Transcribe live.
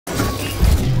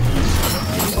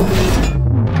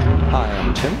Hi,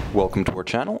 I'm Tim. Welcome to our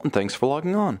channel and thanks for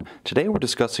logging on. Today we're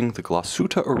discussing the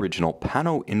Glashutte Original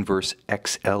PanoInverse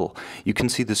XL. You can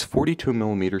see this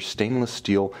 42mm stainless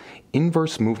steel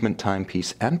inverse movement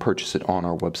timepiece and purchase it on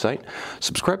our website.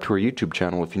 Subscribe to our YouTube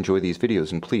channel if you enjoy these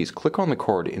videos, and please click on the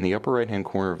card in the upper right hand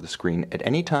corner of the screen at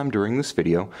any time during this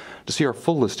video to see our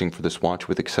full listing for this watch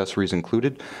with accessories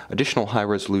included, additional high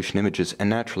resolution images, and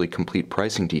naturally complete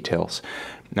pricing details.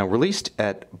 Now, released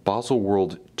at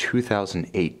Baselworld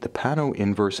 2008, the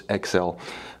PanoInverse XL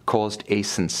caused a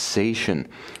sensation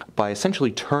by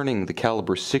essentially turning the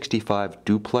caliber 65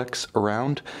 duplex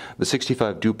around. The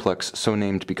 65 duplex, so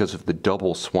named because of the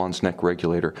double swan's neck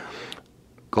regulator.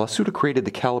 Glashutte created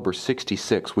the caliber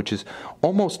 66, which is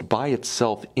almost by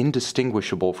itself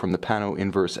indistinguishable from the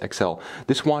PanoInverse XL.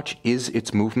 This watch is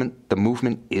its movement, the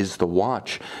movement is the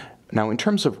watch. Now, in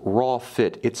terms of raw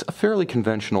fit, it's a fairly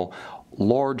conventional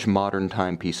large modern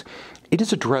timepiece. It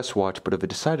is a dress watch, but of a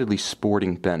decidedly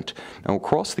sporting bent. Now,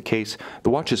 across the case, the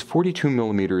watch is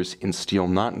 42mm in steel,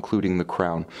 not including the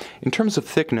crown. In terms of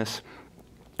thickness,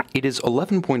 it is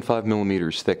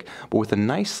 11.5mm thick, but with a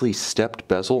nicely stepped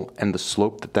bezel and the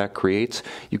slope that creates,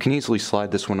 you can easily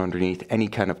slide this one underneath any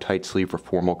kind of tight sleeve or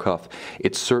formal cuff.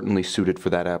 It's certainly suited for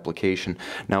that application.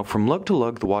 Now, from lug to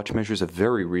lug, the watch measures a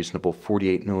very reasonable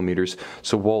 48mm,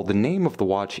 so while the name of the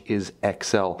watch is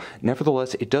XL,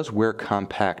 nevertheless, it does wear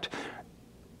compact,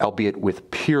 albeit with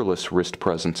peerless wrist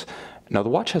presence. Now, the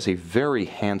watch has a very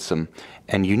handsome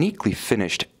and uniquely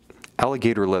finished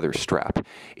alligator leather strap.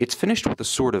 It's finished with a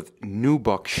sort of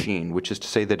nubuck sheen, which is to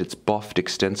say that it's buffed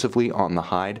extensively on the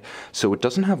hide, so it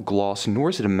doesn't have gloss,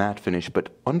 nor is it a matte finish, but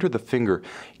under the finger,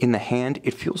 in the hand,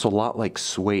 it feels a lot like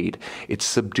suede. It's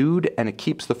subdued, and it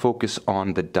keeps the focus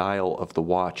on the dial of the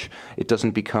watch. It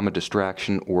doesn't become a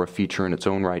distraction or a feature in its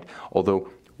own right,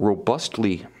 although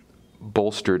robustly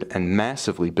bolstered and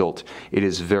massively built, it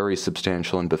is very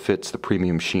substantial and befits the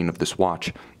premium sheen of this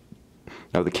watch.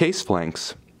 Now, the case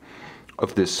flanks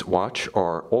of this watch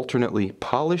are alternately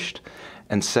polished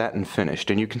and satin finished,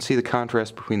 and you can see the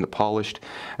contrast between the polished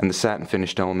and the satin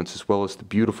finished elements, as well as the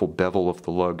beautiful bevel of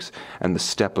the lugs and the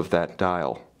step of that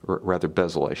dial, or rather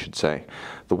bezel, I should say.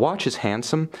 The watch is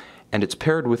handsome, and it's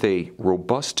paired with a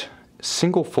robust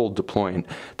single fold deployant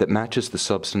that matches the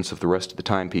substance of the rest of the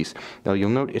timepiece. Now,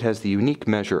 you'll note it has the unique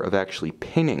measure of actually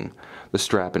pinning the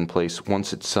strap in place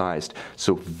once it's sized,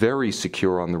 so very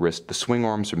secure on the wrist. The swing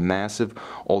arms are massive,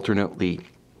 alternately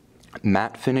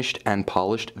matte finished and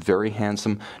polished, very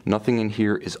handsome. Nothing in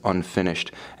here is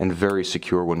unfinished, and very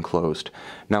secure when closed.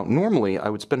 Now, normally I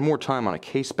would spend more time on a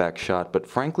case back shot, but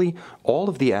frankly, all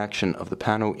of the action of the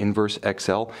PanoInverse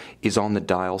XL is on the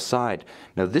dial side.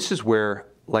 Now, this is where,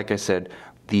 like I said,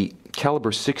 the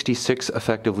caliber 66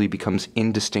 effectively becomes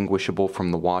indistinguishable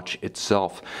from the watch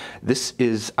itself. This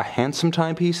is a handsome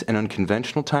timepiece, an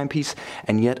unconventional timepiece,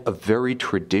 and yet a very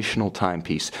traditional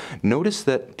timepiece. Notice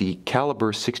that the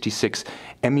caliber 66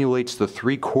 emulates the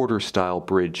 3/4 style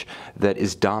bridge that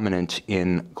is dominant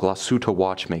in Glashutte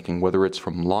watchmaking, whether it's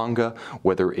from Lange,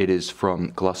 whether it is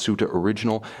from Glashutte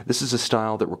Original. This is a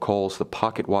style that recalls the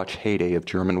pocket watch heyday of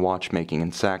German watchmaking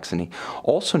in Saxony.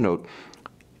 Also note,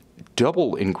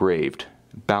 double engraved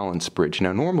balance bridge.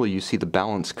 Now, normally you see the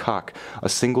balance cock, a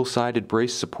single-sided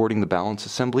brace supporting the balance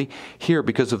assembly. Here,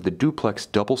 because of the duplex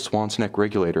double swan's neck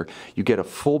regulator, you get a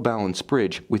full balance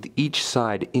bridge with each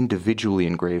side individually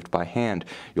engraved by hand.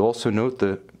 You'll also note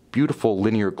the beautiful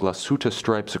linear Glashutte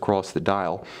stripes across the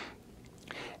dial,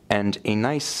 and a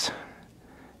nice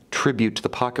tribute to the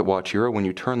pocket watch era. When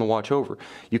you turn the watch over,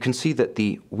 you can see that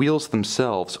the wheels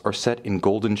themselves are set in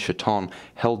golden chaton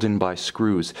held in by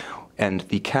screws, and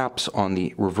the caps on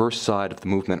the reverse side of the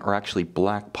movement are actually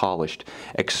black polished,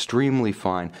 extremely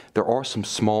fine. There are some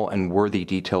small and worthy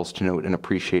details to note and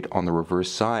appreciate on the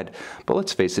reverse side, but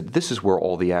let's face it, this is where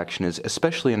all the action is,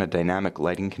 especially in a dynamic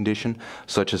lighting condition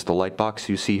such as the light box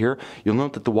you see here. You'll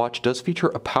note that the watch does feature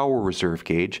a power reserve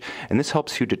gauge, and this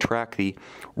helps you to track the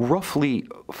roughly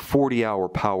 40-hour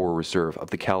power reserve of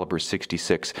the caliber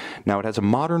 66. Now, it has a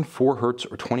modern 4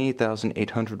 Hz or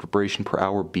 28,800 vibration per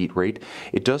hour beat rate.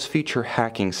 It does feature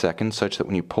hacking seconds, such that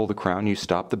when you pull the crown, you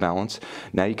stop the balance.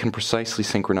 Now you can precisely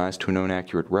synchronize to a known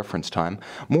accurate reference time.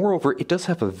 Moreover, it does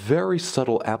have a very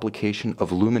subtle application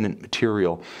of luminant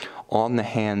material on the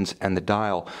hands and the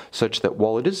dial, such that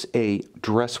while it is a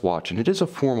dress watch and it is a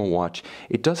formal watch,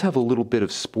 it does have a little bit of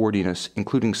sportiness,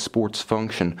 including sports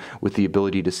function, with the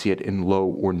ability to see it in low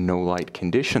or no light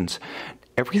conditions.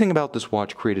 Everything about this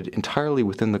watch created entirely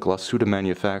within the Glashutte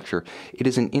manufacture. It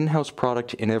is an in-house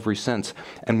product in every sense,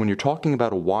 and when you're talking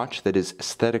about a watch that is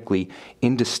aesthetically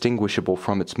indistinguishable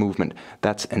from its movement,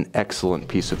 that's an excellent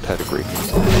piece of pedigree.